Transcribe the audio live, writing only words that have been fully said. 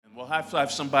Well, high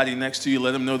five somebody next to you.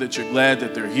 Let them know that you're glad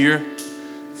that they're here.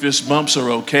 Fist bumps are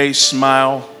okay.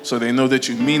 Smile so they know that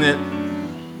you mean it.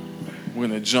 We're going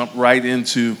to jump right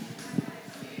into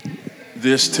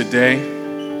this today.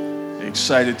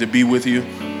 Excited to be with you.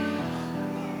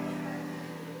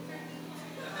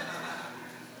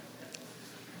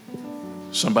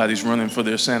 Somebody's running for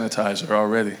their sanitizer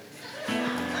already.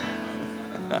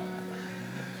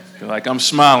 You're like, I'm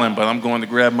smiling, but I'm going to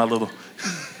grab my little...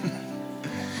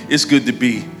 It's good to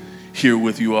be here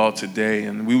with you all today,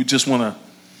 and we just want to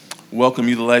welcome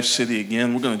you to Life City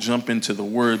again. We're going to jump into the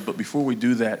Word, but before we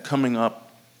do that,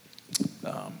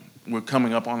 we're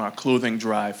coming up on our clothing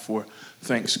drive for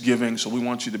Thanksgiving, so we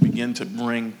want you to begin to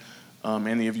bring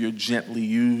any of your gently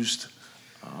used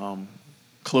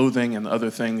clothing and other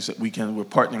things that we're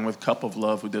partnering with Cup of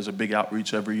Love, who does a big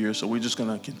outreach every year, so we're just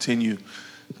going to continue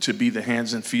to be the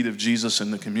hands and feet of Jesus in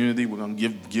the community. We're going to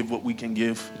give what we can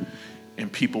give,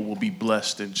 and people will be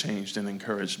blessed and changed and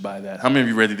encouraged by that. How many of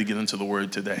you ready to get into the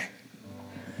Word today?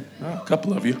 Oh, a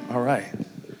couple of you. All right.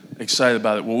 Excited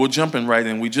about it. Well, we're jumping right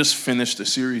in. We just finished a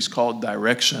series called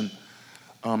Direction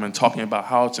and talking about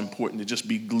how it's important to just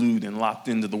be glued and locked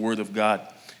into the Word of God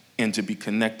and to be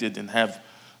connected and have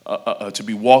to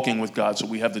be walking with God so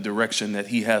we have the direction that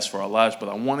He has for our lives. But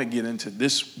I want to get into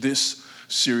this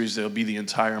series that will be the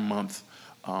entire month,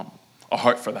 A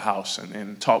Heart for the House.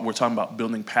 We're talking about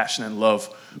building passion and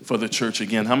love for the church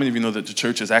again. How many of you know that the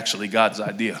church is actually God's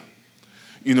idea?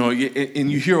 You know, and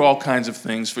you hear all kinds of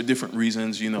things for different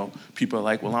reasons. You know, people are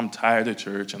like, well, I'm tired of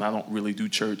church and I don't really do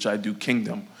church, I do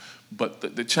kingdom. But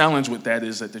the challenge with that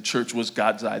is that the church was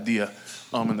God's idea.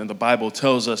 And then the Bible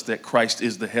tells us that Christ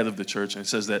is the head of the church. And it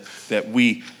says that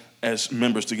we as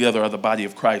members together are the body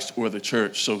of Christ or the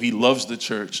church. So He loves the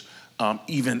church,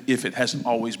 even if it hasn't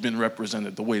always been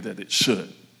represented the way that it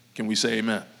should. Can we say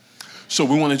amen? So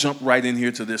we want to jump right in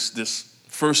here to this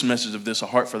first message of this, A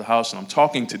Heart for the House. And I'm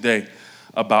talking today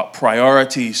about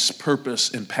priorities,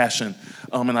 purpose, and passion.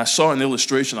 And I saw an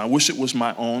illustration. I wish it was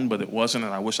my own, but it wasn't.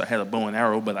 And I wish I had a bow and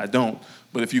arrow, but I don't.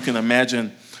 But if you can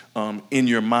imagine in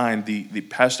your mind, the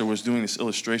pastor was doing this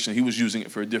illustration. He was using it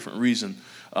for a different reason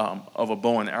of a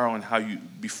bow and arrow, and how you,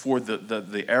 before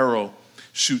the arrow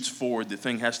shoots forward, the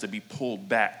thing has to be pulled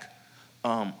back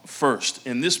first.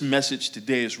 And this message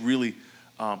today is really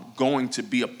going to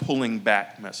be a pulling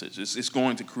back message. It's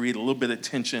going to create a little bit of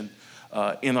tension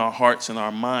in our hearts and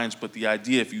our minds, but the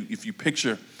idea, if you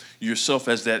picture yourself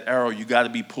as that arrow, you got to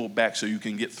be pulled back so you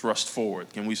can get thrust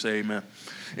forward. Can we say amen?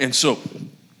 And so,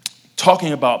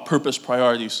 talking about purpose,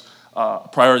 priorities,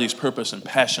 purpose, and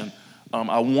passion,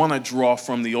 I want to draw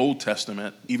from the Old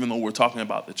Testament, even though we're talking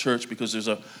about the church, because there's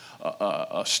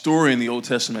a story in the Old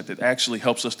Testament that actually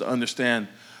helps us to understand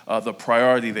the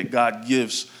priority that God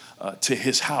gives to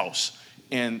His house.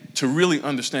 And to really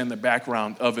understand the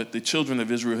background of it, the children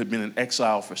of Israel had been in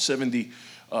exile for 70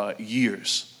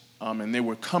 years. And they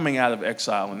were coming out of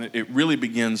exile. And it really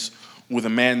begins with a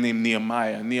man named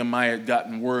Nehemiah. Nehemiah had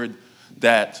gotten word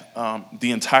that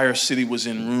the entire city was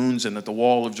in ruins and that the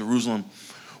wall of Jerusalem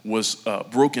was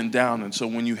broken down. And so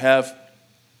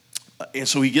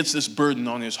he gets this burden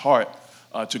on his heart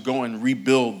to go and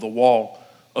rebuild the wall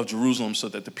of Jerusalem so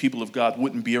that the people of God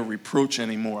wouldn't be a reproach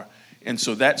anymore. And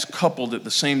so that's coupled at the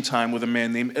same time with a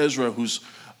man named Ezra who's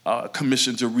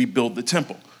commissioned to rebuild the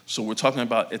temple. So we're talking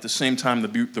about at the same time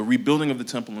the rebuilding of the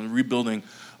temple and the rebuilding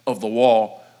of the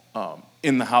wall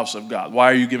in the house of God.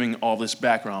 Why are you giving all this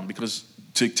background? Because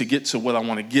to get to what I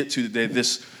want to get to today,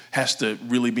 this has to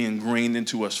really be ingrained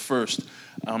into us first.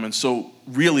 And so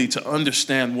really to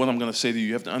understand what I'm going to say to you,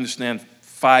 you have to understand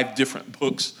 5 different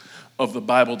books of the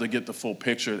Bible to get the full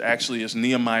picture. It actually is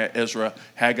Nehemiah, Ezra,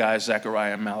 Haggai,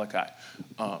 Zechariah, and Malachi.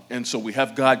 And so we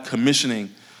have God commissioning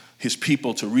His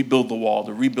people to rebuild the wall,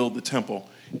 to rebuild the temple.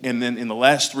 And then in the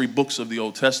last 3 books of the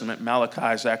Old Testament,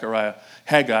 Malachi, Zechariah,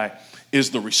 Haggai, is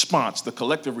the response, the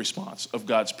collective response of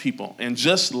God's people. And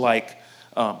just like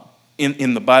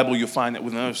in the Bible, you'll find that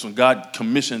when God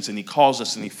commissions and He calls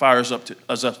us and He fires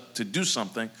us up to do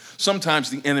something,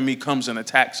 sometimes the enemy comes and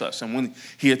attacks us. And when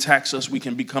he attacks us, we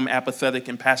can become apathetic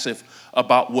and passive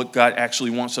about what God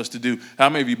actually wants us to do. How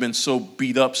many of you have been so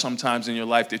beat up sometimes in your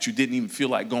life that you didn't even feel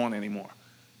like going anymore?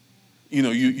 You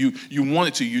know, you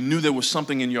wanted to. You knew there was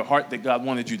something in your heart that God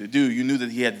wanted you to do. You knew that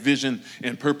He had vision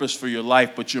and purpose for your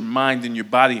life, but your mind and your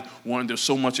body were under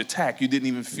so much attack, you didn't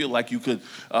even feel like you could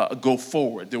go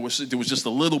forward. There was just a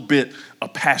little bit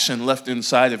of passion left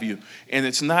inside of you. And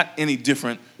it's not any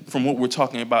different from what we're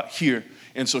talking about here.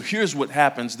 And so here's what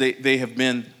happens. They have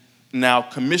been now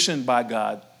commissioned by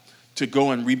God to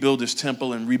go and rebuild His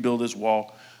temple and rebuild His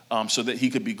wall so that He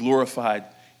could be glorified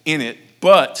in it.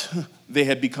 But they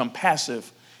had become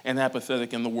passive and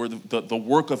apathetic, and the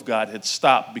work of God had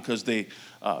stopped because they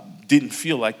didn't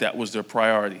feel like that was their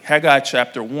priority. Haggai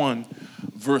chapter 1,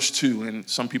 verse 2, and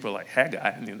some people are like,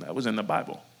 Haggai? That was in the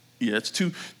Bible. Yeah, it's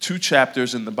two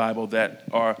chapters in the Bible that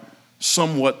are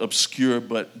somewhat obscure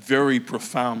but very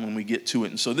profound when we get to it.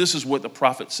 And so this is what the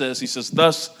prophet says. He says,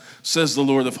 "Thus says the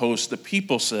Lord of hosts, the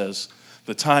people says,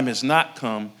 the time has not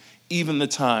come, even the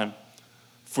time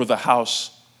for the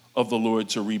house of the Lord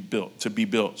to be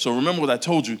built." So remember what I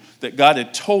told you, that God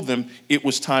had told them it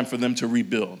was time for them to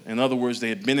rebuild. In other words, they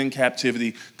had been in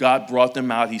captivity. God brought them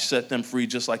out. He set them free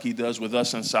just like he does with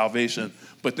us in salvation.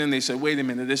 But then they said, wait a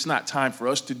minute, it's not time for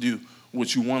us to do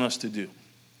what you want us to do.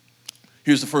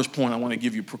 Here's the first point I want to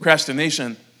give you.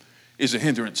 Procrastination is a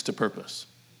hindrance to purpose.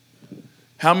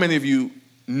 How many of you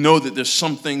know that there's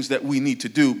some things that we need to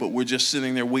do, but we're just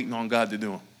sitting there waiting on God to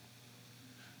do them?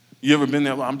 You ever been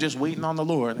there? Well, I'm just waiting on the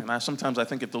Lord. And sometimes I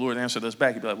think if the Lord answered us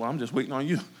back, he'd be like, well, I'm just waiting on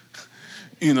you.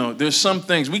 There's some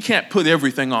things, we can't put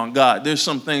everything on God. There's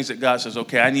some things that God says,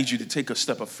 okay, I need you to take a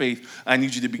step of faith. I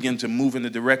need you to begin to move in the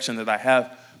direction that I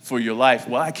have for your life.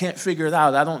 Well, I can't figure it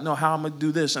out. I don't know how I'm going to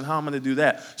do this and how I'm going to do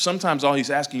that. Sometimes all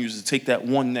he's asking you is to take that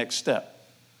one next step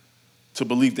to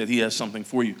believe that he has something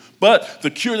for you. But the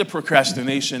cure to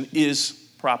procrastination is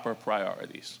proper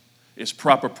priorities. It's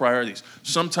proper priorities.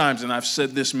 Sometimes, and I've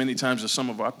said this many times to some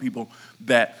of our people,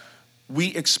 that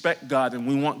we expect God and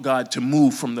we want God to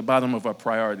move from the bottom of our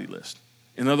priority list.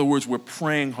 In other words, we're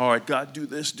praying hard. God, do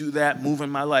this, do that, move in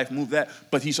my life, move that.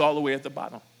 But he's all the way at the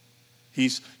bottom.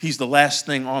 He's the last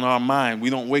thing on our mind. We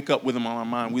don't wake up with him on our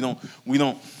mind. We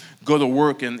don't go to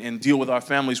work and deal with our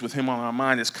families with him on our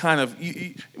mind. It's kind of,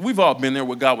 we've all been there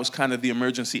where God was kind of the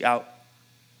emergency out.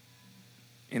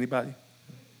 Anybody?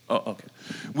 Oh,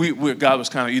 okay. God was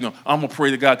kind of, I'm going to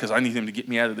pray to God because I need him to get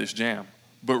me out of this jam.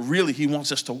 But really, he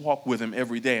wants us to walk with him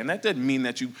every day. And that doesn't mean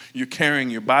that you're carrying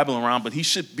your Bible around, but he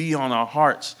should be on our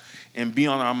hearts and be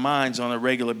on our minds on a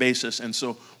regular basis. And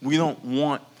so we don't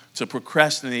want to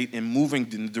procrastinate in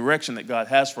moving in the direction that God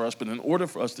has for us. But in order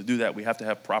for us to do that, we have to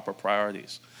have proper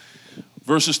priorities.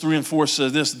 Verses 3 and 4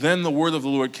 says this, "Then the word of the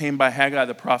Lord came by Haggai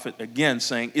the prophet again,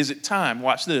 saying, is it time,"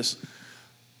 watch this,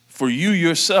 "for you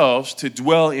yourselves to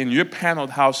dwell in your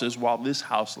paneled houses while this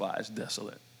house lies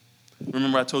desolate?"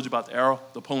 Remember I told you about the arrow,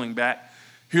 the pulling back?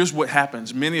 Here's what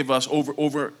happens. Many of us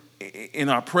over in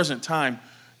our present time,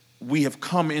 we have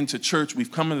come into church,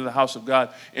 we've come into the house of God,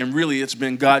 and really it's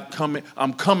been God coming.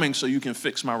 I'm coming so you can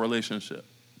fix my relationship.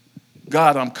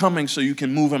 God, I'm coming so you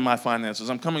can move in my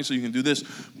finances. I'm coming so you can do this.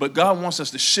 But God wants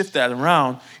us to shift that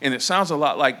around, and it sounds a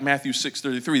lot like Matthew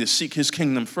 6:33, to seek his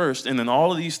kingdom first, and then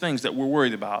all of these things that we're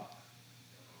worried about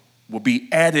will be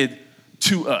added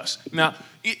to us. Now,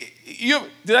 you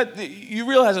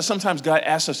realize that sometimes God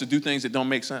asks us to do things that don't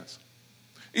make sense?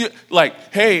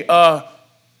 Like, hey,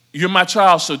 you're my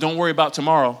child, so don't worry about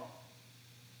tomorrow.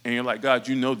 And you're like, God,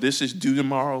 this is due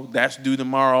tomorrow, that's due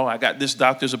tomorrow, I got this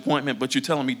doctor's appointment, but you're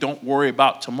telling me don't worry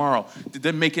about tomorrow. It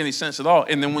doesn't make any sense at all.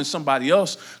 And then when somebody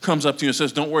else comes up to you and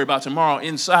says, don't worry about tomorrow,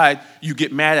 inside, you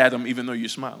get mad at them even though you're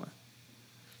smiling.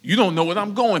 You don't know what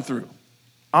I'm going through.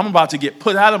 I'm about to get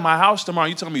put out of my house tomorrow.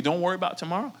 You telling me don't worry about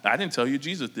tomorrow? I didn't tell you,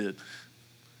 Jesus did.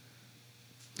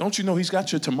 Don't you know he's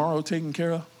got your tomorrow taken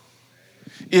care of?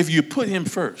 If you put him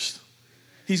first,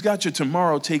 he's got your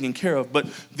tomorrow taken care of. But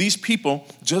these people,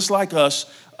 just like us,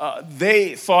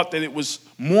 they thought that it was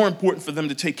more important for them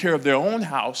to take care of their own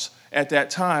house at that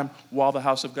time while the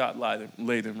house of God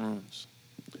laid in ruins.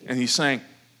 And he's saying,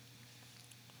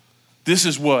 this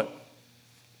is what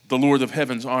the Lord of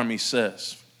Heaven's army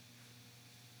says.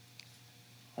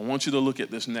 I want you to look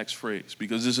at this next phrase,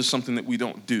 because this is something that we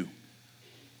don't do.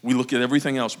 We look at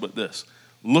everything else but this.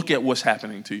 Look at what's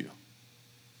happening to you.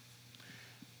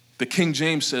 The King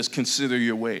James says, consider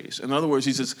your ways. In other words,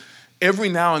 he says, every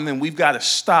now and then we've got to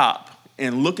stop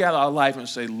and look at our life and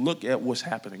say, look at what's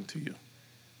happening to you.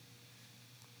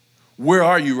 Where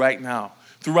are you right now?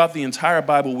 Throughout the entire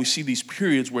Bible, we see these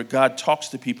periods where God talks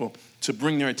to people to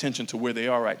bring their attention to where they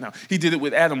are right now. He did it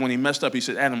with Adam when he messed up. He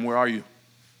said, Adam, where are you?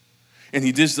 And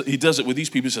he does it with these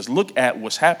people. He says, look at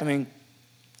what's happening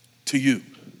to you.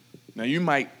 Now,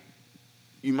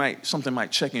 something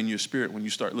might check in your spirit when you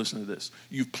start listening to this.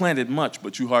 You've planted much,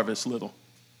 but you harvest little.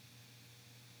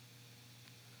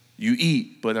 You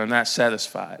eat, but are not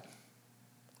satisfied.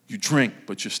 You drink,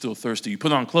 but you're still thirsty. You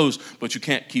put on clothes, but you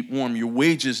can't keep warm. Your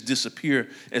wages disappear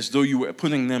as though you were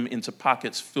putting them into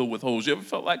pockets filled with holes. You ever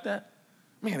felt like that?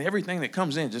 Man, everything that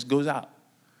comes in just goes out.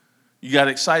 You got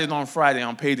excited on Friday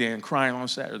on payday and crying on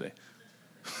Saturday.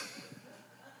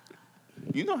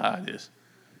 You know how it is.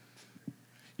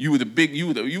 You were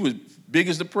big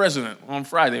as the president on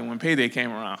Friday when payday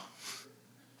came around.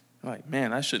 Like,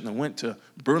 man, I shouldn't have went to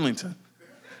Burlington.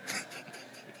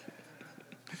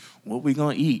 What we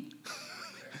gonna eat?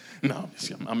 No,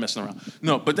 I'm messing around.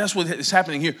 No, but that's what is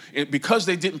happening here. Because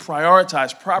they didn't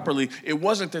prioritize properly, it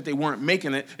wasn't that they weren't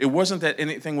making it. It wasn't that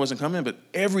anything wasn't coming in, but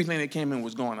everything that came in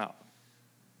was going out.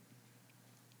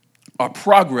 Our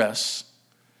progress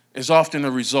is often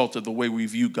a result of the way we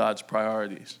view God's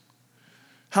priorities.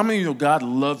 How many of you know God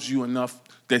loves you enough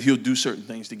that he'll do certain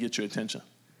things to get your attention?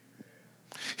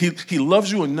 He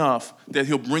loves you enough that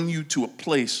he'll bring you to a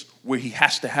place where he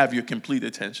has to have your complete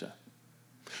attention.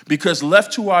 Because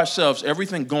left to ourselves,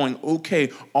 everything going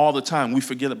okay all the time, we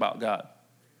forget about God.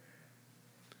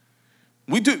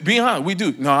 We do, be honest, we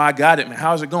do. No, I got it, man.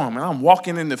 How's it going, man? I'm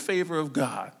walking in the favor of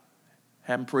God.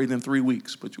 Haven't prayed in 3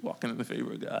 weeks, but you're walking in the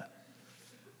favor of God.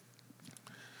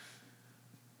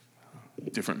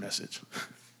 Different message.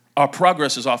 Our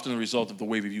progress is often the result of the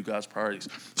way we view God's priorities.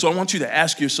 So I want you to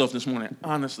ask yourself this morning,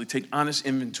 honestly, take honest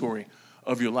inventory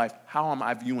of your life. How am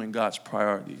I viewing God's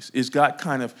priorities? Is it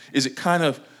kind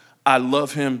of, I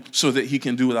love him so that he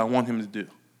can do what I want him to do?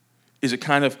 Is it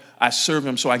kind of, I serve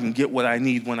him so I can get what I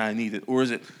need when I need it? Or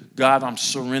is it, God, I'm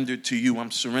surrendered to you.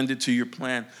 I'm surrendered to your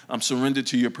plan. I'm surrendered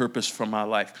to your purpose for my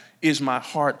life. Is my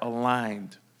heart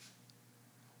aligned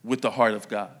with the heart of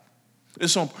God?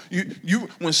 It's so,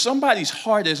 when somebody's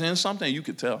heart is in something, you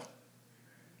could tell.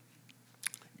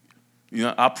 You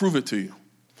know, I'll prove it to you.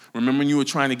 Remember when you were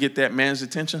trying to get that man's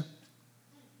attention?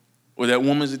 Or that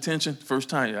woman's attention? First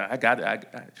time, I got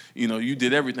it. You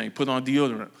did everything. Put on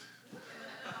deodorant.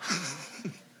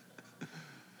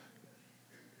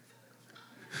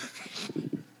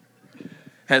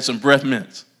 Had some breath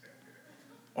mints.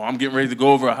 Oh, I'm getting ready to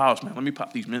go over a house, man. Let me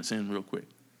pop these mints in real quick.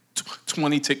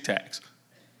 20 Tic Tacs.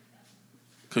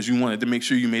 Because you wanted to make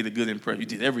sure you made a good impression. You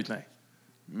did everything.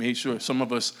 Made sure. Some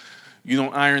of us, you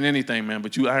don't iron anything, man,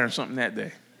 but you iron something that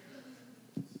day.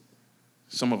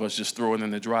 Some of us just throw it in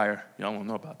the dryer. Y'all don't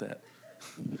know about that.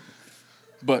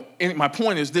 But my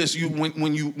point is this: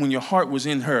 when your heart was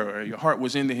in her or your heart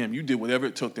was into him, you did whatever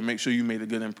it took to make sure you made a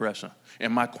good impression.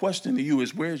 And my question to you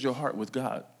is, where's your heart with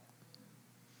God?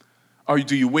 Or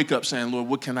do you wake up saying, Lord,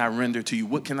 what can I render to you?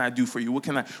 What can I do for you? What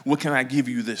can I give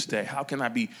you this day? How can I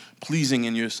be pleasing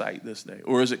in your sight this day?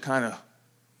 Or is it kind of,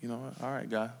 all right,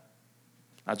 God,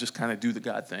 I'll just kind of do the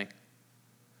God thing.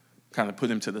 Kind of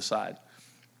put him to the side.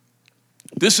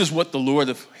 This is what the Lord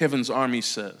of Heaven's army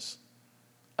says.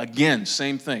 Again,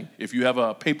 same thing. If you have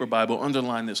a paper Bible,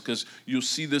 underline this because you'll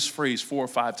see this phrase 4 or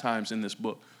 5 times in this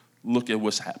book. Look at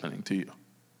what's happening to you.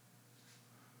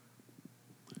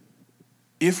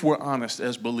 If we're honest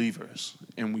as believers,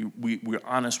 and we're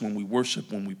honest when we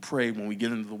worship, when we pray, when we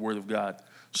get into the Word of God,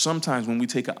 sometimes when we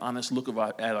take an honest look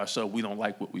at ourselves, we don't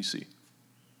like what we see.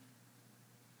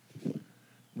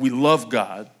 We love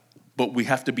God, but we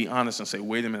have to be honest and say,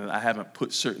 wait a minute, I haven't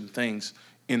put certain things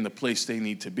in the place they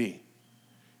need to be.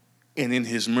 And in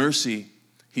his mercy,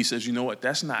 he says, you know what,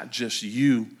 that's not just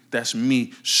you, that's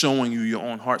me showing you your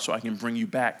own heart so I can bring you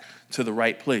back to the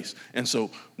right place. And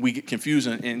so we get confused,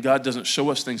 and God doesn't show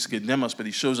us things to condemn us, but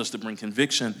he shows us to bring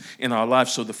conviction in our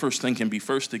lives so the first thing can be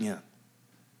first again.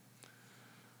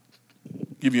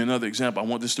 Give you another example. I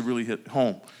want this to really hit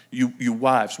home. You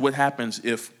wives, what happens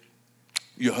if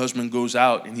your husband goes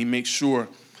out and he makes sure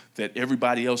that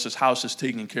everybody else's house is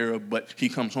taken care of, but he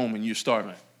comes home and you're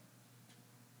starving?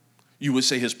 You would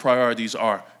say his priorities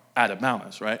are out of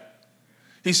balance, right?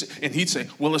 He'd say,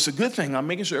 well, it's a good thing. I'm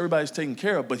making sure everybody's taken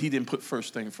care of, but he didn't put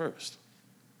first thing first.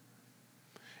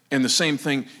 And the same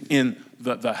thing in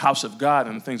the house of God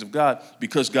and the things of God.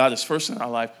 Because God is first in our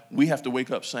life, we have to wake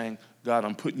up saying, God,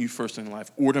 I'm putting you first in life.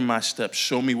 Order my steps.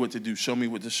 Show me what to do. Show me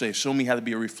what to say. Show me how to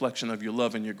be a reflection of your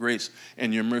love and your grace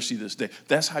and your mercy this day.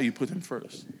 That's how you put him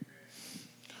first.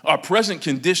 Our present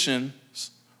conditions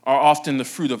are often the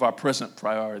fruit of our present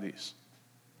priorities.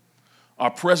 Our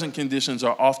present conditions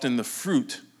are often the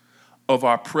fruit of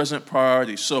our present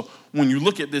priorities. So when you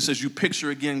look at this, as you picture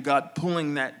again, God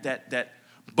pulling that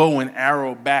bow and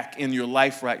arrow back in your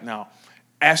life right now,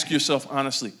 ask yourself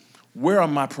honestly, where are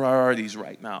my priorities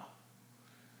right now?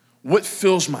 What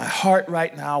fills my heart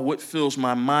right now? What fills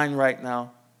my mind right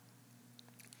now?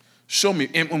 Show me.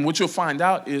 And what you'll find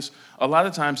out is a lot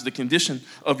of times the condition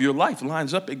of your life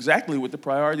lines up exactly with the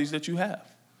priorities that you have.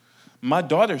 My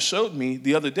daughter showed me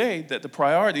the other day that the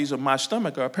priorities of my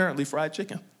stomach are apparently fried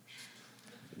chicken.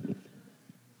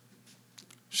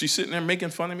 She's sitting there making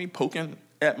fun of me, poking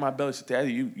at my belly. She said,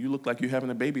 Daddy, you look like you're having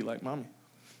a baby like mommy.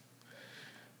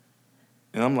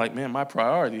 And I'm like, man, my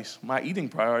priorities, my eating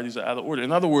priorities are out of order.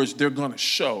 In other words, they're going to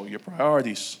show. Your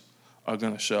priorities are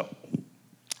going to show.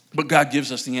 But God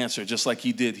gives us the answer, just like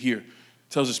he did here.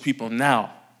 Tells his people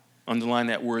now. Underline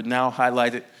that word now,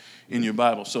 highlight it in your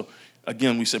Bible. So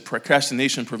again, we said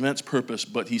procrastination prevents purpose,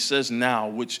 but he says now,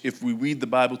 which if we read the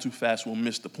Bible too fast, we'll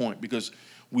miss the point, because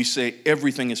we say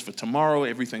everything is for tomorrow,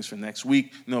 everything's for next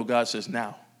week. No, God says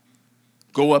now.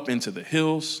 Go up into the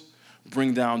hills,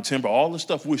 bring down timber, all the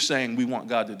stuff we're saying we want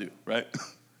God to do, right?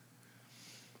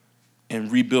 And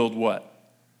rebuild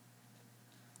what?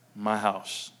 My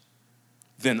house.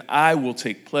 Then I will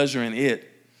take pleasure in it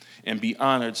and be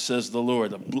honored, says the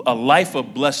Lord. A life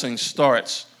of blessing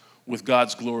starts with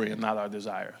God's glory and not our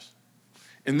desires.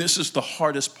 And this is the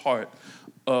hardest part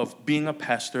of being a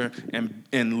pastor and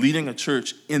leading a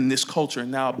church in this culture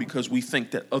now, because we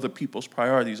think that other people's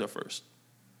priorities are first.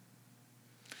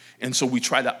 And so we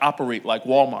try to operate like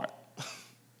Walmart.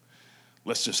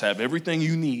 Let's just have everything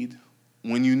you need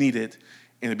when you need it.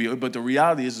 But the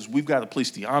reality is we've got to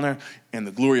place the honor and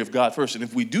the glory of God first. And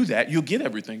if we do that, you'll get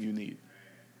everything you need.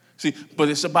 See, but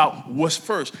it's about what's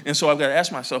first. And so I've got to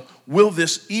ask myself, will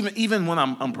this, even when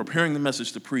I'm preparing the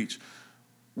message to preach,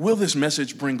 will this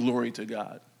message bring glory to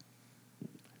God?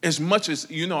 As much as,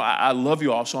 I love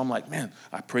you all, so I'm like, man,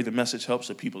 I pray the message helps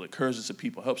the people, encourages the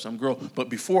people, helps them grow. But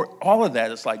before all of that,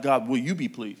 it's like, God, will you be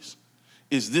pleased?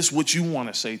 Is this what you want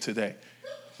to say today?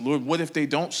 Lord, what if they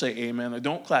don't say amen or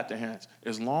don't clap their hands?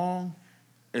 As long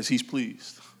as he's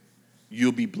pleased,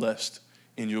 you'll be blessed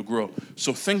and you'll grow.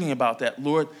 So thinking about that,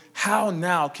 Lord, how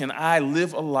now can I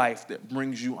live a life that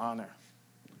brings you honor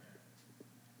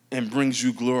and brings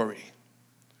you glory?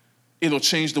 It'll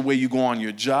change the way you go on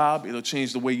your job. It'll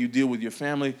change the way you deal with your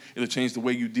family. It'll change the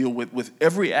way you deal with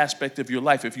every aspect of your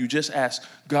life if you just ask,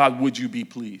 God, would you be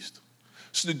pleased?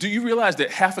 So do you realize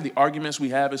that half of the arguments we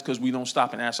have is because we don't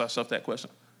stop and ask ourselves that question?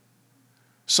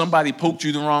 Somebody poked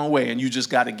you the wrong way and you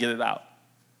just got to get it out.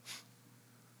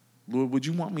 Lord, would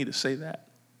you want me to say that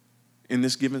in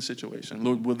this given situation?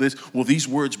 Lord, will these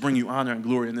words bring you honor and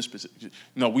glory in this position?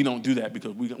 No, we don't do that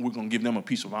because we're going to give them a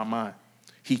piece of our mind.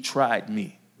 He tried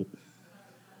me.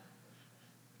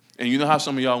 And you know how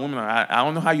some of y'all women are. I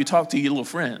don't know how you talk to your little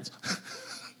friends.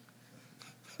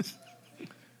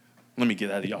 Let me get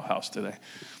out of y'all house today.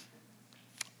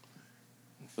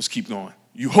 Let's keep going.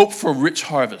 You hope for rich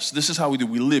harvest. This is how we do.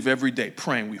 We live every day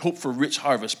praying. We hope for rich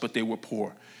harvest, but they were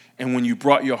poor. And when you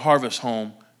brought your harvest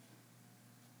home,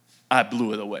 I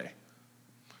blew it away.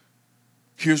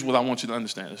 Here's what I want you to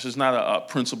understand. This is not a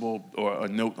principle or a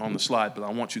note on the slide, but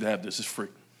I want you to have this. It's free.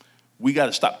 We got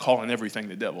to stop calling everything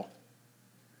the devil.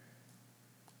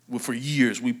 Well, for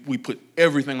years, we put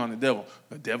everything on the devil.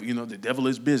 The devil, the devil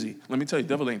is busy. Let me tell you, the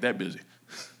devil ain't that busy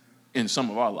in some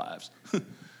of our lives.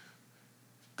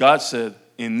 God said,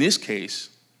 in this case,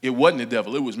 it wasn't the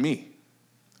devil, it was me.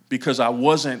 Because I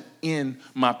wasn't in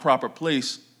my proper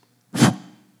place,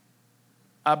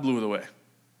 I blew it away.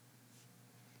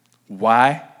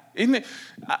 Why? Isn't it?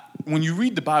 When you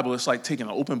read the Bible, it's like taking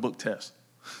an open book test.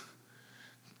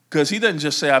 Because he doesn't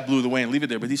just say I blew it away and leave it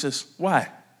there, but he says, why?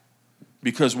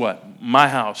 Because what? My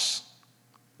house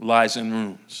lies in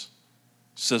ruins,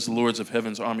 says the Lords of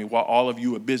Heaven's army, while all of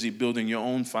you are busy building your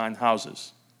own fine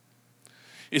houses.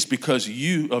 It's because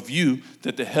of you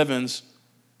that the heavens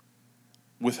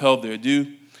withheld their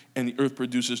dew and the earth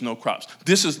produces no crops.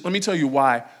 Let me tell you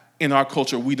why in our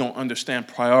culture we don't understand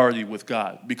priority with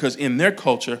God. Because in their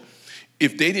culture,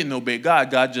 if they didn't obey God,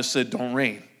 God just said, don't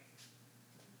rain.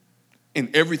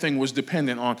 And everything was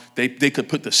dependent on, they could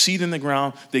put the seed in the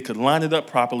ground, they could line it up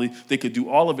properly, they could do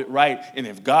all of it right, and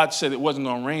if God said it wasn't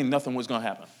going to rain, nothing was going to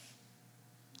happen.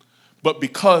 But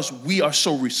because we are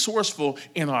so resourceful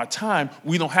in our time,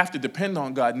 we don't have to depend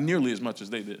on God nearly as much as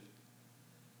they did.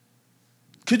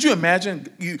 Could you imagine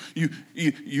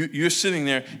you're sitting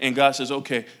there and God says,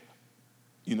 okay,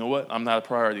 you know what? I'm not a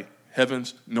priority.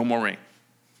 Heavens, no more rain.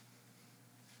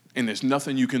 And there's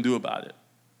nothing you can do about it.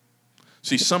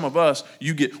 See, some of us,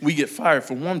 we get fired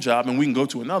for one job and we can go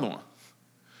to another one.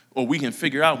 Or we can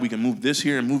figure out we can move this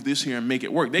here and make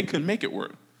it work. They couldn't make it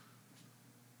work.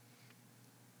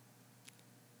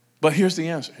 But here's the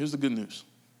answer. Here's the good news.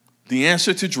 The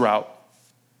answer to drought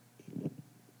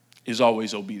is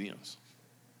always obedience.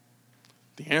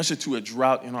 The answer to a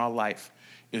drought in our life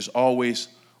is always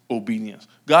obedience.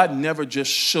 God never just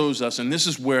shows us, and this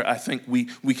is where I think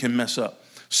we can mess up.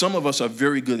 Some of us are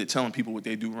very good at telling people what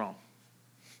they do wrong.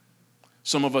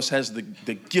 Some of us has the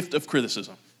gift of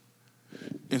criticism.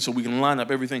 And so we can line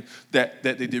up everything that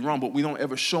they did wrong, but we don't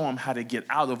ever show them how to get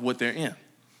out of what they're in.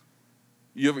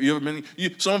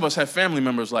 Some of us have family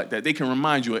members like that. They can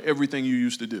remind you of everything you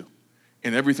used to do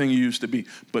and everything you used to be.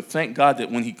 But thank God that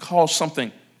when he calls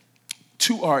something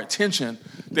to our attention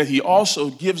that he also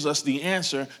gives us the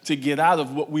answer to get out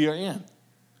of what we are in.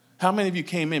 How many of you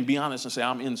came in, be honest, and say,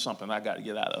 I'm in something I got to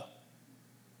get out of?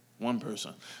 One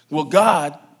person. Well,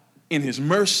 God, in his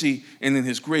mercy and in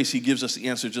his grace, he gives us the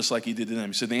answer just like he did to them.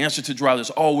 He said the answer to drought is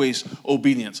always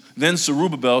obedience. Then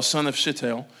Zerubbabel, son of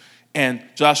Shealtiel, and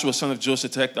Joshua, son of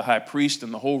Josadak, the high priest,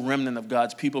 and the whole remnant of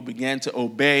God's people began to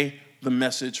obey the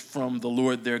message from the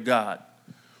Lord their God.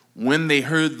 When they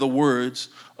heard the words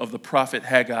of the prophet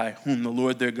Haggai, whom the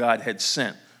Lord their God had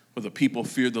sent, for the people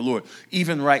feared the Lord.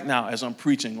 Even right now, as I'm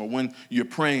preaching, or when you're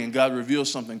praying and God reveals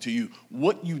something to you,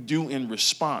 what you do in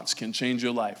response can change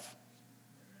your life.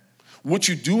 What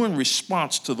you do in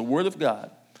response to the word of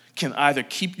God can either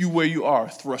keep you where you are or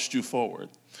thrust you forward.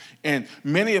 And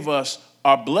many of us,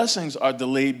 our blessings are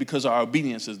delayed because our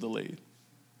obedience is delayed.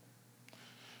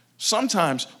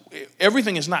 Sometimes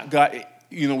everything is not God.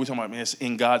 We're talking about, man, it's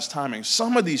in God's timing.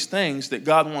 Some of these things that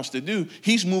God wants to do,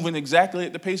 he's moving exactly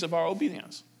at the pace of our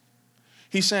obedience.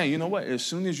 He's saying, you know what? As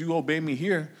soon as you obey me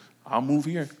here, I'll move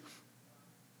here.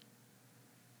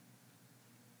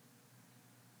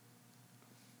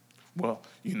 Well,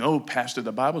 Pastor,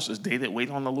 the Bible says, they that wait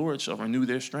on the Lord shall renew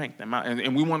their strength.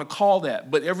 And we want to call that,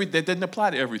 but that doesn't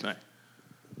apply to everything.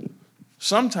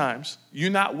 Sometimes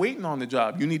you're not waiting on the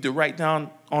job. You need to write down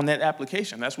on that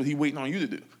application. That's what he's waiting on you to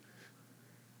do.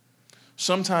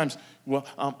 Sometimes,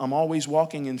 I'm always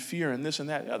walking in fear and this and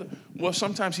that and the other. Well,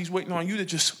 sometimes he's waiting on you to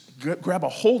just grab a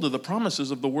hold of the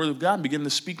promises of the word of God and begin to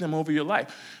speak them over your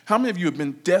life. How many of you have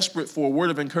been desperate for a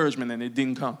word of encouragement and it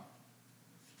didn't come?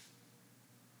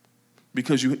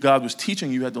 Because God was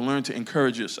teaching you had to learn to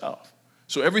encourage yourself.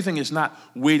 So everything is not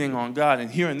waiting on God. And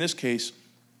here in this case,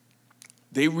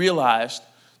 they realized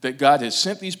that God had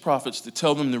sent these prophets to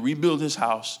tell them to rebuild his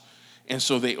house. And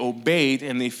so they obeyed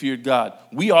and they feared God.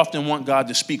 We often want God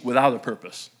to speak without a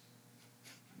purpose.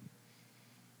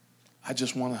 I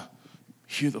just want to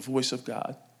hear the voice of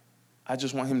God. I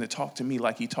just want him to talk to me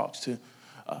like he talks to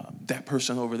that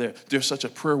person over there. They're such a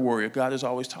prayer warrior. God is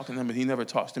always talking to them, but he never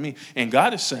talks to me. And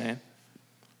God is saying,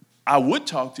 I would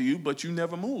talk to you, but you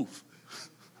never move.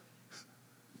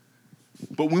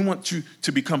 But we want you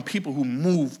to become people who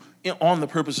move on the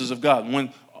purposes of God.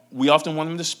 When we often want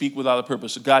him to speak without a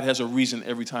purpose. God has a reason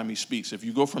every time he speaks. If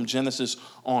you go from Genesis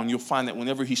on, you'll find that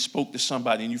whenever he spoke to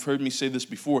somebody, and you've heard me say this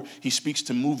before, he speaks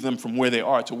to move them from where they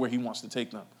are to where he wants to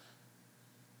take them.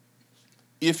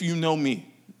 If you know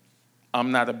me,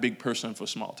 I'm not a big person for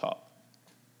small talk.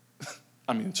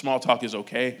 I mean, small talk is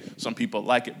okay. Some people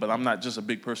like it, but I'm not just a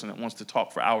big person that wants to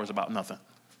talk for hours about nothing.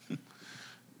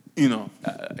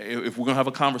 If we're going to have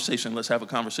a conversation, let's have a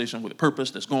conversation with a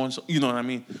purpose that's going, so, you know what I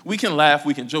mean? We can laugh,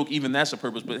 we can joke, even that's a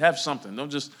purpose, but have something. Don't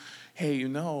just, hey,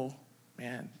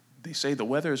 man, they say the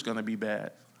weather is going to be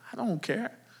bad. I don't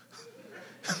care.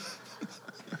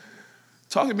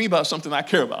 Talk to me about something I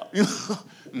care about.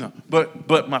 No,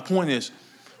 but my point is,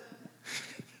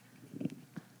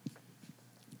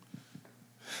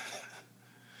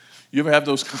 you ever have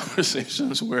those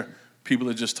conversations where people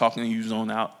are just talking and you zone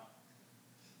out?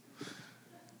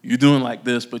 You're doing like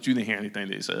this, but you didn't hear anything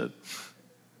they said.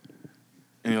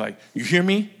 And you're like, you hear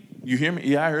me? You hear me?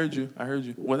 Yeah, I heard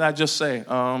you. What did I just say?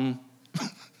 I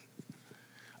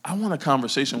want a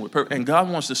conversation with purpose. And God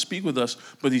wants to speak with us,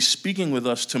 but he's speaking with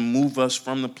us to move us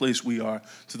from the place we are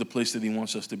to the place that he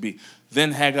wants us to be.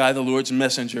 Then Haggai, the Lord's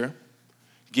messenger,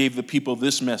 gave the people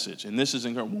this message. And this is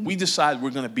encouraging. When we decide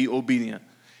we're going to be obedient,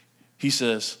 he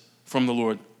says, from the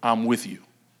Lord, I'm with you.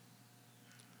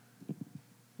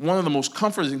 One of the most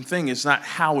comforting things is not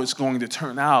how it's going to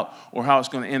turn out or how it's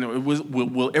going to end.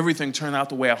 Will everything turn out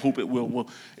the way I hope it will? Will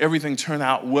everything turn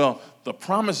out well? The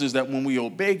promise is that when we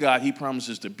obey God, he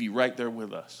promises to be right there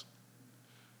with us.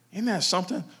 Isn't that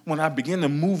something? When I begin to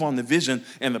move on the vision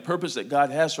and the purpose that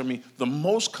God has for me, the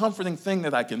most comforting thing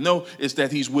that I can know is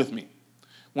that he's with me.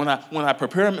 When I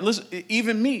prepare him, listen,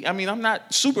 even me, I mean, I'm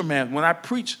not Superman. When I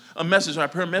preach a message or I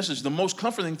prepare a message, the most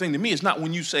comforting thing to me is not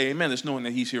when you say amen, it's knowing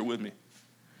that he's here with me.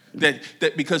 That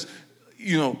because,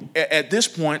 at this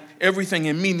point, everything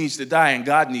in me needs to die and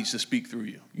God needs to speak through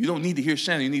you. You don't need to hear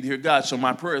Shannon, you need to hear God. So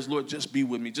my prayer is, Lord, just be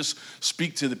with me. Just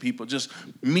speak to the people. Just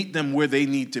meet them where they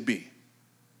need to be.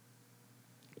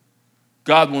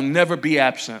 God will never be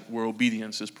absent where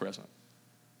obedience is present.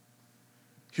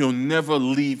 He'll never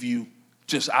leave you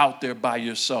just out there by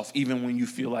yourself, even when you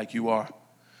feel like you are.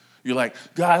 You're like,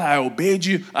 God, I obeyed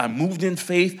you. I moved in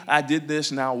faith. I did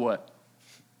this. Now what?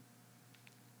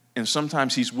 And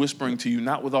sometimes he's whispering to you,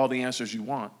 not with all the answers you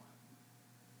want,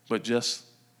 but just,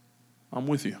 I'm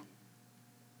with you.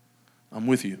 I'm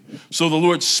with you. So the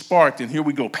Lord sparked, and here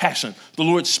we go, passion. The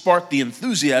Lord sparked the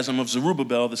enthusiasm of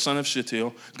Zerubbabel, the son of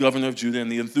Shealtiel, governor of Judah,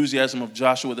 and the enthusiasm of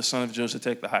Joshua, the son of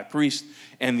Josadak, the high priest,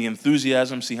 and the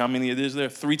enthusiasm, see how many it is there?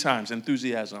 3 times,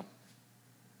 enthusiasm.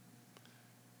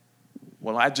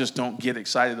 Well, I just don't get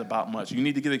excited about much. You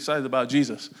need to get excited about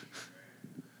Jesus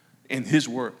and his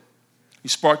work. He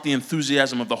sparked the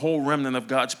enthusiasm of the whole remnant of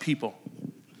God's people.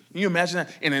 Can you imagine that?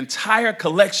 An entire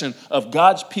collection of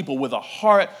God's people with a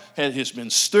heart that has been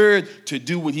stirred to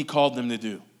do what he called them to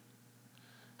do.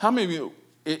 How many of you,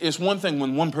 it's one thing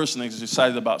when one person is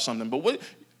excited about something, but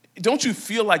don't you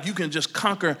feel like you can just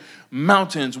conquer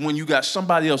mountains when you got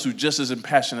somebody else who's just as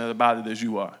passionate about it as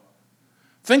you are?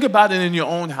 Think about it in your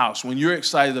own house when you're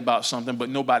excited about something, but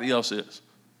nobody else is.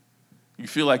 You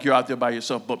feel like you're out there by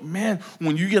yourself. But man,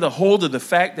 when you get a hold of the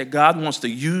fact that God wants to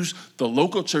use the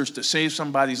local church to save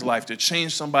somebody's life, to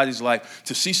change somebody's life,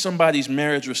 to see somebody's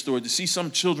marriage restored, to see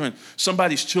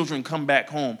somebody's children come back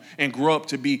home and grow up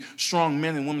to be strong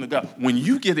men and women of God. When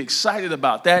you get excited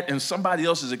about that and somebody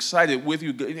else is excited with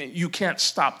you, you can't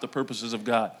stop the purposes of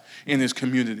God in his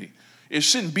community. It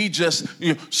shouldn't be just,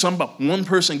 one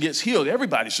person gets healed.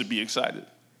 Everybody should be excited.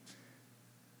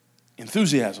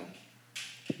 Enthusiasm.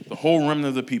 The whole remnant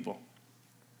of the people.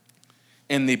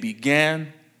 And they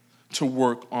began to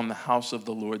work on the house of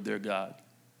the Lord their God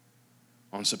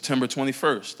on September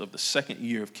 21st of the 2nd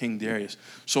year of King Darius.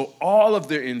 So all of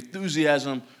their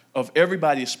enthusiasm of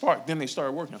everybody is sparked. Then they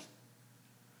started working.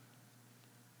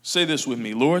 Say this with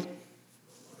me, Lord,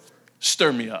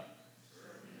 stir me up.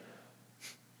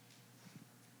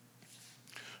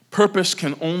 Purpose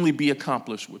can only be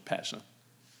accomplished with passion.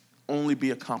 Only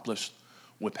be accomplished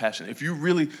with passion. If you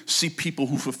really see people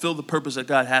who fulfill the purpose that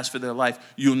God has for their life,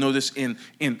 you'll notice in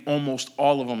almost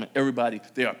all of them, everybody,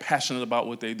 they are passionate about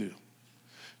what they do.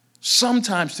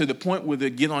 Sometimes to the point where they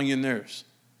get on your nerves.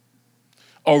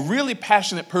 A really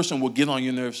passionate person will get on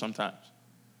your nerves sometimes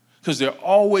because they're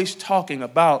always talking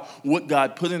about what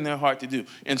God put in their heart to do.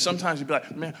 And sometimes you'll be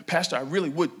like, man, Pastor, I really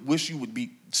wish you would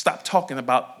stop talking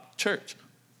about church.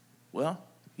 Well,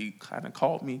 he kind of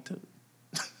called me to.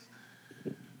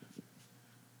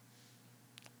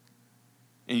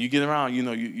 And you get around,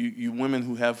 you women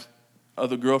who have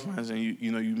other girlfriends, and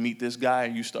you meet this guy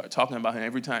and you start talking about him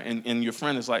every time, and your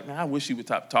friend is like, man, I wish you would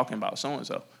stop talking about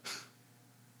so-and-so.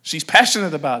 She's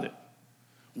passionate about it.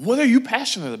 What are you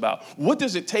passionate about? What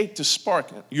does it take to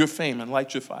spark your fame and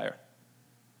light your fire?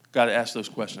 Got to ask those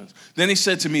questions. Then he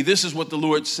said to me, this is what the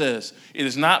Lord says. It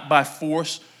is not by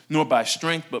force nor by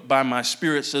strength, but by my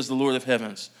spirit, says the Lord of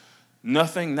heavens.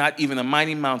 Nothing, not even a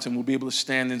mighty mountain, will be able to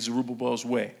stand in Zerubbabel's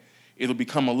way. It'll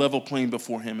become a level plain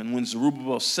before him. And when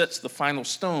Zerubbabel sets the final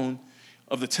stone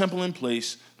of the temple in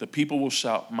place, the people will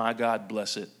shout, my God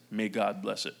bless it. May God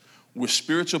bless it. We're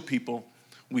spiritual people.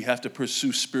 We have to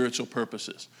pursue spiritual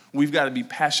purposes. We've got to be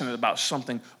passionate about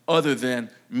something other than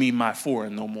me, my, for,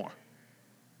 and no more.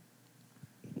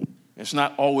 It's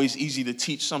not always easy to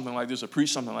teach something like this or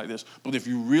preach something like this, but if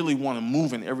you really want to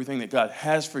move in everything that God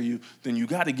has for you, then you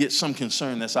got to get some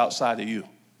concern that's outside of you.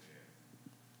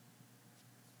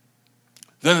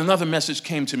 Then another message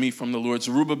came to me from the Lord.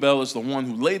 Zerubbabel is the one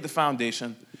who laid the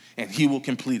foundation, and he will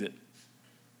complete it.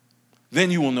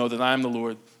 Then you will know that I am the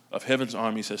Lord of heaven's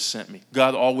armies has sent me.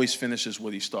 God always finishes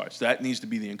what he starts. That needs to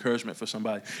be the encouragement for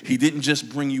somebody. He didn't just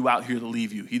bring you out here to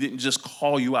leave you. He didn't just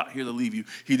call you out here to leave you.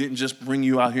 He didn't just bring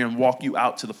you out here and walk you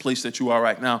out to the place that you are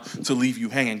right now to leave you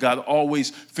hanging. God always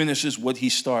finishes what he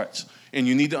starts. And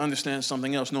you need to understand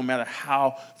something else. No matter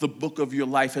how the book of your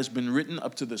life has been written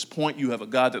up to this point, you have a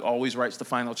God that always writes the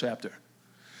final chapter.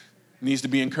 It needs to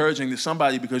be encouraging to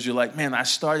somebody because you're like, man, I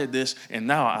started this and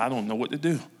now I don't know what to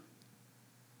do.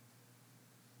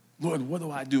 Lord, what do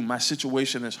I do? My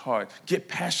situation is hard. Get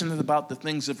passionate about the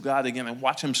things of God again and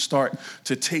watch him start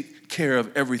to take care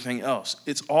of everything else.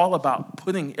 It's all about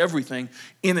putting everything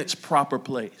in its proper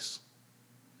place.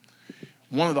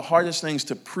 One of the hardest things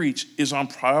to preach is on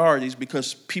priorities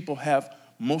because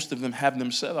most of them have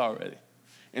them set already.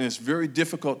 And it's very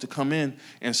difficult to come in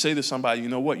and say to somebody, you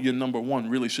know what, your number 1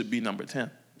 really should be number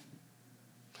 10.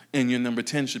 And your number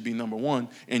 10 should be number 1,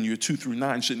 and your 2 through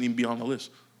 9 shouldn't even be on the list.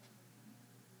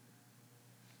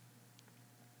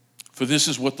 For this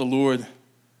is what the Lord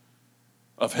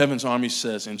of heaven's army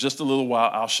says, in just a little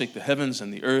while I'll shake the heavens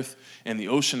and the earth and the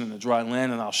ocean and the dry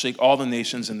land, and I'll shake all the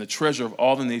nations, and the treasure of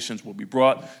all the nations will be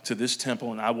brought to this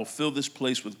temple, and I will fill this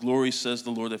place with glory, says the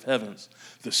Lord of heavens.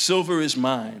 The silver is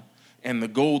mine, and the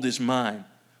gold is mine,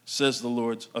 says the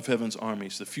Lord of heaven's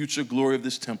armies. The future glory of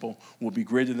this temple will be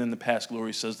greater than the past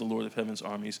glory, says the Lord of heaven's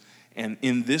armies, and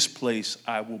in this place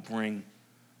I will bring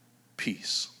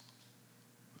peace.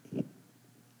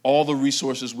 All the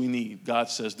resources we need, God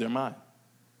says they're mine.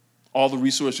 All the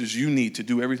resources you need to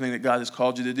do everything that God has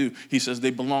called you to do, he says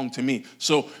they belong to me.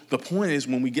 So the point is,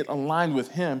 when we get aligned with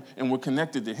him and we're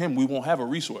connected to him, we won't have a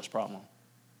resource problem.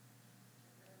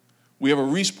 We have a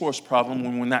resource problem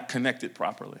when we're not connected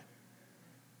properly.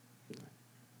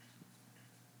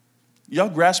 Y'all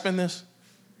grasping this?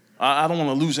 I don't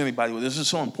want to lose anybody with this. This is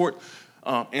so important.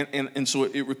 And so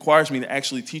it requires me to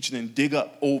actually teach it and dig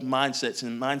up old mindsets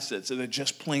and mindsets that are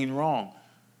just plain wrong.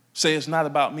 Say, it's not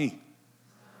about me.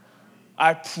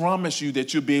 I promise you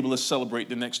that you'll be able to celebrate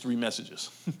the next 3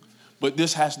 messages. But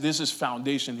this is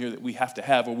foundation here that we have to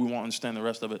have, or we won't understand the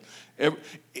rest of it.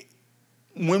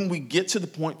 When we get to the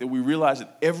point that we realize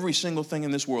that every single thing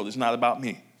in this world is not about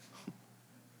me,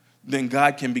 then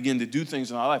God can begin to do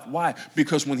things in our life. Why?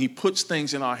 Because when he puts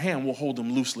things in our hand, we'll hold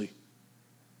them loosely.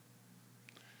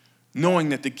 Knowing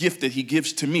that the gift that he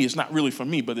gives to me is not really for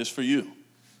me, but it's for you.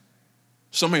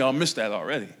 Some of y'all missed that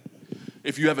already.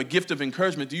 If you have a gift of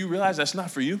encouragement, do you realize that's not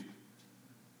for you?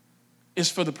 It's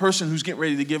for the person who's getting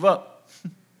ready to give up.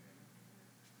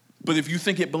 But if you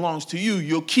think it belongs to you,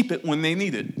 you'll keep it when they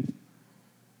need it.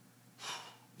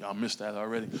 Y'all missed that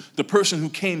already. The person who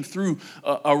came through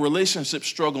a relationship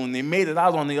struggle and they made it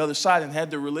out on the other side and had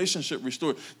their relationship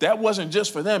restored, that wasn't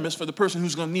just for them. It's for the person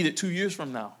who's going to need it 2 years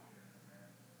from now.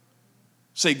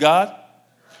 Say, God,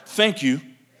 thank you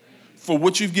for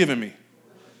what you've given me.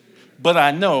 But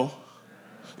I know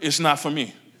it's not for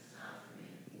me.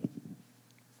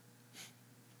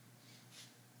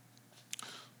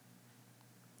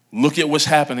 Look at what's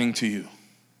happening to you.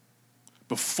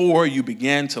 Before you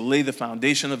began to lay the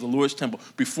foundation of the Lord's temple,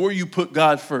 before you put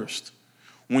God first,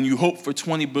 when you hoped for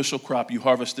 20 bushel crop, you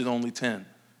harvested only 10.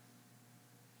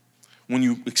 When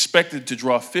you expected to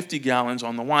draw 50 gallons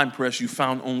on the wine press, you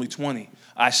found only 20.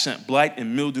 I sent blight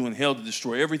and mildew and hail to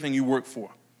destroy everything you worked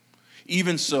for.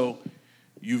 Even so,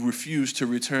 you refused to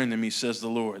return to me, says the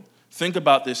Lord. Think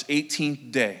about this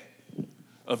 18th day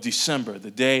of December,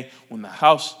 the day when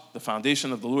the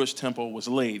foundation of the Lord's temple was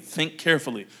laid. Think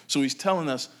carefully. So he's telling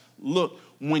us, look,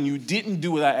 when you didn't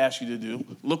do what I asked you to do,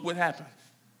 look what happened.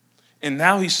 And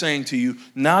now he's saying to you,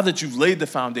 now that you've laid the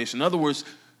foundation, in other words,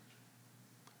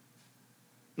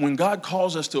 when God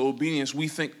calls us to obedience, we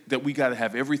think that we got to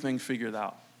have everything figured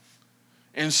out.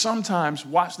 And sometimes,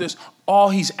 watch this, all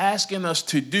he's asking us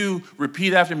to do,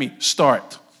 repeat after me,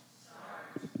 start.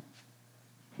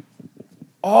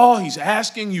 All he's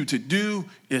asking you to do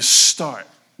is start.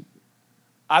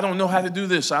 I don't know how to do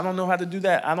this. I don't know how to do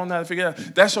that. I don't know how to figure it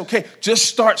out. That's okay. Just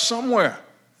start somewhere.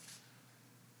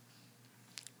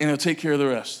 And he'll take care of the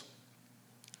rest.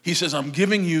 He says, I'm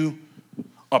giving you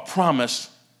a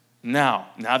promise now.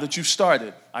 Now that you've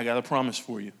started, I got a promise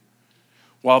for you.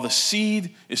 While the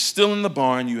seed is still in the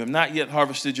barn, you have not yet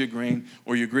harvested your grain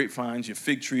or your grapevines, your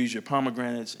fig trees, your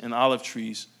pomegranates, and olive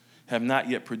trees have not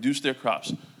yet produced their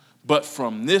crops. But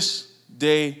from this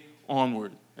day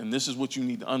onward, and this is what you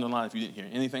need to underline if you didn't hear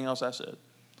anything else I said,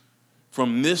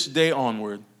 from this day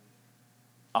onward,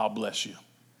 I'll bless you.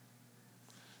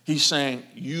 He's saying,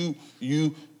 you,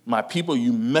 my people,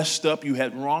 you messed up. You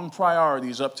had wrong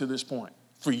priorities up to this point.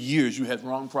 For years, you had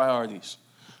wrong priorities.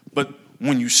 But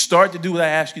when you start to do what I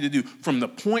ask you to do, from the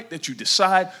point that you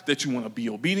decide that you want to be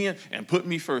obedient and put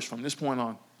me first, from this point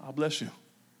on, I'll bless you.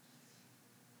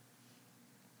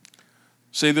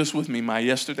 Say this with me, my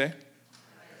yesterday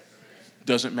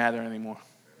doesn't matter anymore.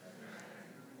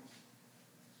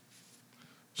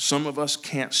 Some of us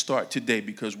can't start today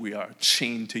because we are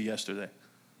chained to yesterday.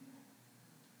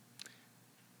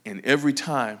 And every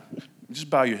time, just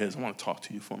bow your heads, I want to talk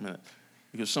to you for a minute.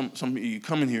 Because some of you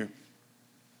come in here,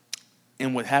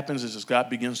 and what happens is God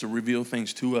begins to reveal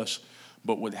things to us.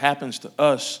 But what happens to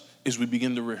us is we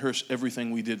begin to rehearse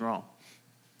everything we did wrong.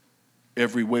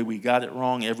 Every way we got it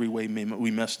wrong, every way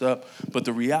we messed up. But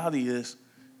the reality is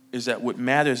that what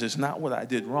matters is not what I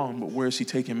did wrong, but where is he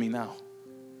taking me now?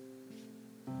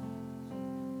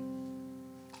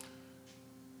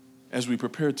 As we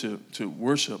prepare to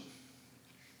worship,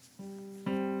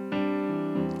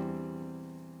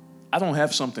 I don't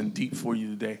have something deep for you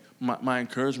today. My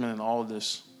encouragement in all of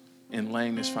this, in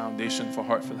laying this foundation for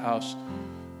Hartford House,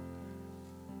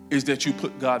 is that you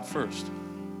put God first.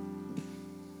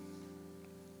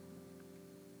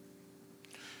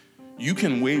 You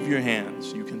can wave your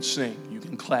hands, you can sing, you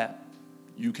can clap,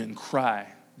 you can cry,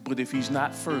 but if he's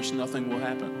not first, nothing will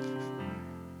happen.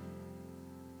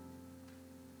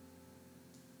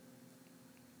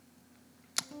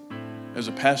 As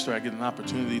a pastor, I get an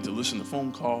opportunity to listen to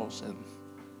phone calls and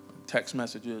text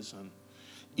messages and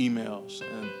emails.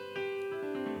 And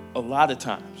a lot of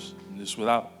times, this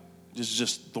is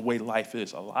just the way life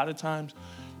is, a lot of times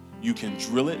you can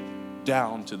drill it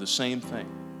down to the same thing.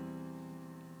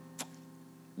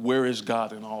 Where is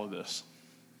God in all of this?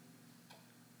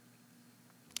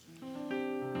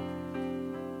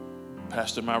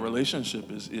 Pastor, my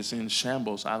relationship is in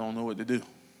shambles. I don't know what to do.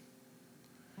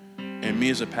 And me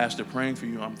as a pastor praying for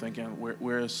you, I'm thinking,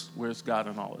 where's God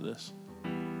in all of this?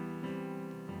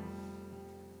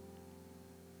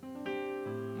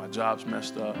 My job's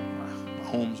messed up. My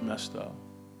home's messed up.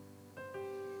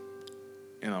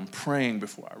 And I'm praying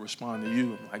before I respond to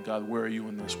you. I'm like, God, where are you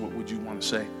in this? What would you want to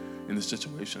say in this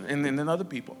situation? And then other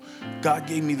people. God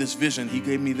gave me this vision. He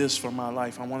gave me this for my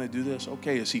life. I want to do this.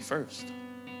 Okay, is he first?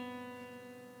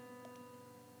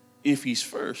 If he's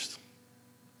first,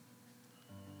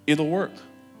 it'll work.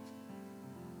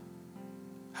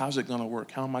 How's it going to work?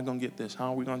 How am I going to get this?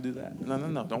 How are we going to do that?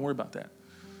 No. Don't worry about that.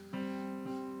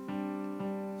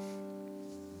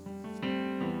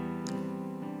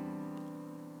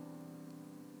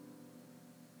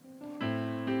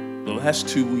 The last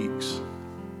 2 weeks,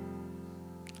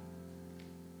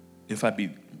 if I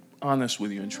be honest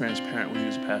with you and transparent with you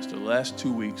as a pastor, the last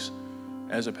 2 weeks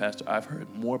as a pastor, I've heard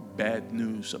more bad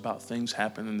news about things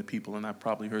happening to people than I've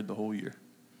probably heard the whole year.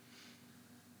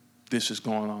 This is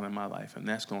going on in my life, and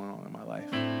that's going on in my life.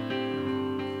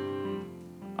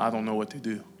 I don't know what to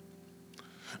do.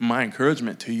 My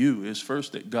encouragement to you is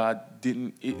first that God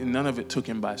none of it took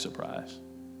him by surprise.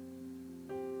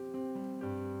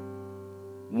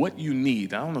 What you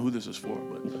need, I don't know who this is for,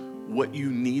 but what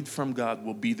you need from God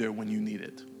will be there when you need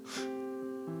it.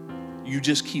 You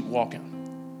just keep walking.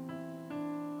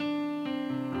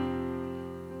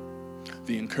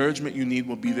 The encouragement you need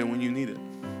will be there when you need it.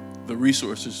 The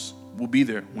resources will be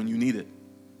there when you need it.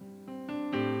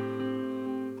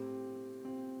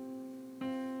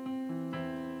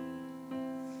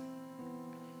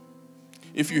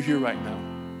 If you're here right now,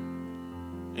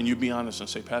 and you be honest and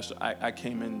say, Pastor, I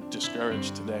came in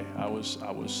discouraged today.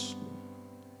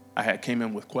 I came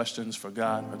in with questions for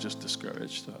God. I'm just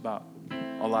discouraged about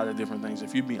a lot of different things.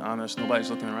 If you be honest, nobody's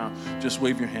looking around. Just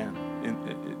wave your hand,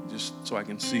 just so I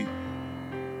can see.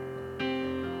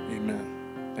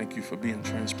 Amen. Thank you for being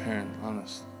transparent,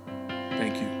 honest.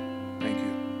 Thank you.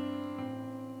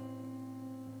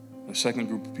 The second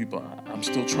group of people, I'm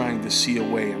still trying to see a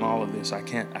way in all of this.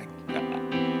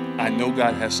 I know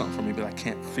God has something for me, but I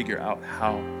can't figure out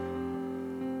how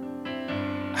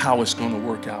it's going to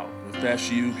work out. If that's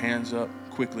you, hands up,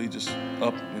 quickly, just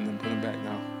up, and then put them back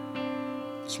down.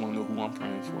 Just want to know who I'm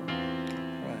praying for.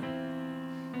 Right.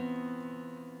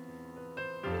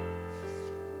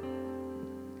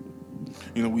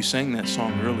 You know, we sang that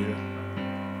song earlier,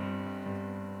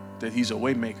 that he's a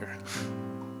way maker.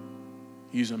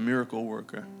 He's a miracle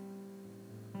worker.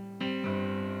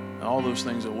 And all those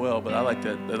things are well, but I like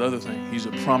that other thing. He's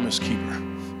a promise keeper.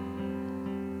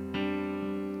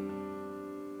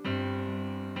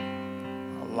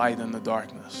 A light in the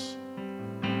darkness.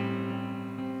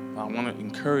 I want to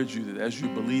encourage you that as you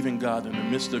believe in God in the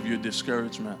midst of your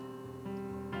discouragement,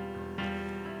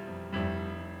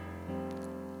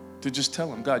 to just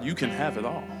tell him, God, you can have it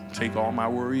all. Take all my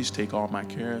worries, take all my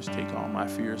cares, take all my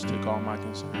fears, take all my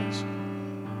concerns.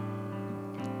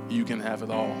 You can have it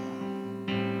all.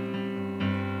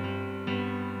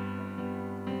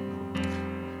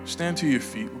 Stand to your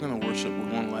feet. We're going to worship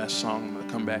with one last song. I'm going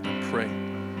to come back and pray.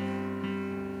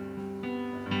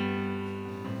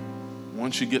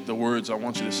 Once you get the words, I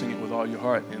want you to sing it with all your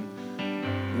heart.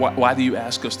 And why do you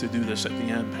ask us to do this at the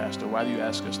end, Pastor? Why do you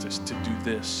ask us to do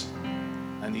this?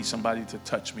 I need somebody to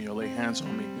touch me or lay hands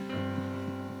on me.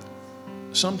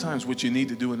 Sometimes what you need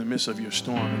to do in the midst of your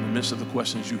storm, in the midst of the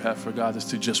questions you have for God, is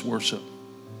to just worship.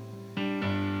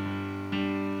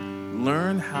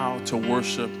 Learn how to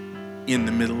worship in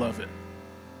the middle of it.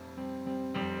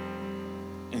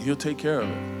 And he'll take care of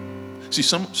it. See,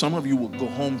 some of you will go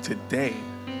home today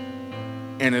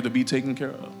and it'll be taken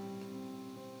care of.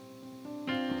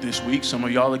 This week, some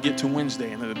of y'all will get to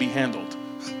Wednesday and it'll be handled.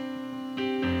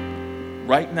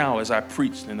 Right now, as I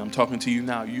preached, and I'm talking to you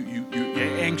now, you're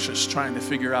anxious trying to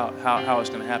figure out how it's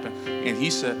going to happen. And he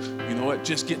said, you know what,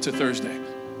 just get to Thursday.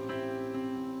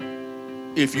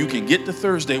 If you can get to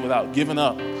Thursday without giving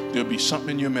up, there'll be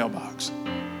something in your mailbox.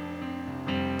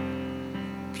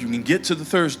 If you can get to the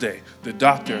Thursday, the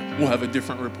doctor will have a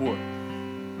different report.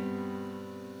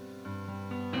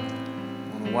 I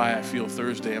don't know why I feel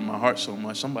Thursday in my heart so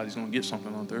much. Somebody's going to get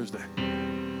something on Thursday.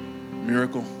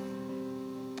 Miracle,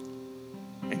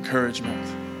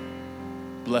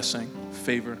 encouragement, blessing,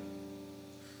 favor.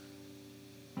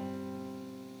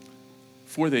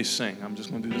 Before they sing, I'm just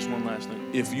going to do this one last thing.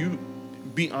 If you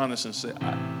be honest and say,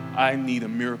 I need a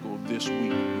miracle this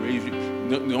week. Raise your,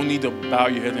 don't need to bow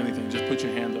your head or anything. Just put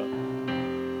your hand up.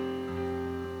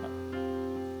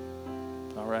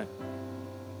 All right.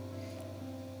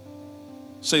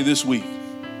 Say this week.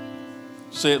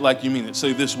 Say it like you mean it.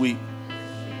 Say this week.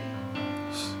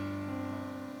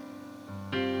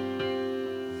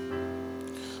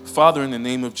 Father, in the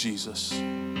name of Jesus,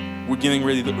 we're getting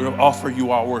ready to offer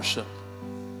you our worship.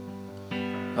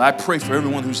 And I pray for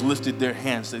everyone who's lifted their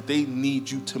hands that they need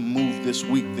you to move this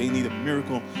week. They need a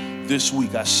miracle this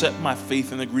week. I set my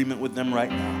faith in agreement with them right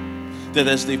now, that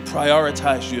as they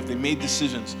prioritize you, if they made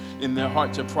decisions in their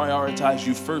heart to prioritize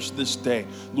you first this day,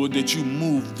 Lord, that you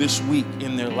move this week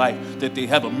in their life, that they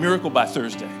have a miracle by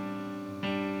Thursday,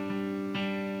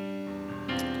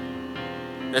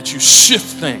 that you shift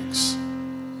things.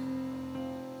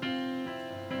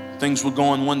 Things were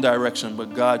going one direction,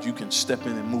 but God, you can step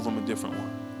in and move them a different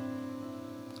one.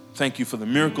 Thank you for the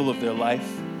miracle of their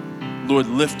life. Lord,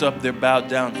 lift up their bowed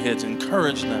down heads.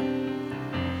 Encourage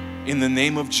them in the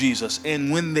name of Jesus.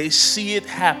 And when they see it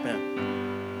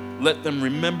happen, let them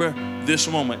remember this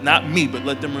moment. Not me, but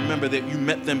let them remember that you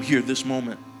met them here this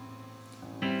moment.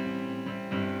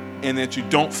 And that you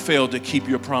don't fail to keep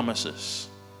your promises.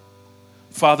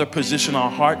 Father, position our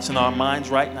hearts and our minds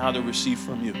right now to receive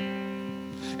from you.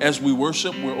 As we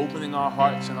worship, we're opening our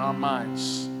hearts and our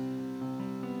minds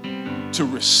to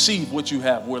receive what you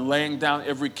have. We're laying down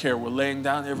every care. We're laying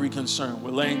down every concern.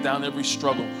 We're laying down every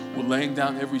struggle. We're laying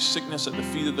down every sickness at the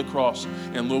feet of the cross.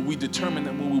 And Lord, we determine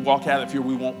that when we walk out of here,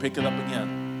 we won't pick it up again.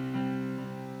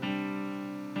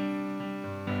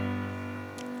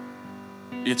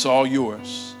 It's all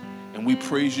yours. And we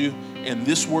praise you. And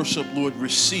this worship, Lord,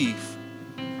 receive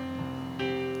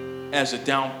as a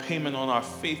down payment on our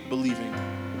faith, believing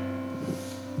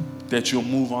that you'll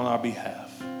move on our behalf.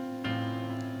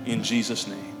 In Jesus'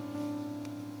 name.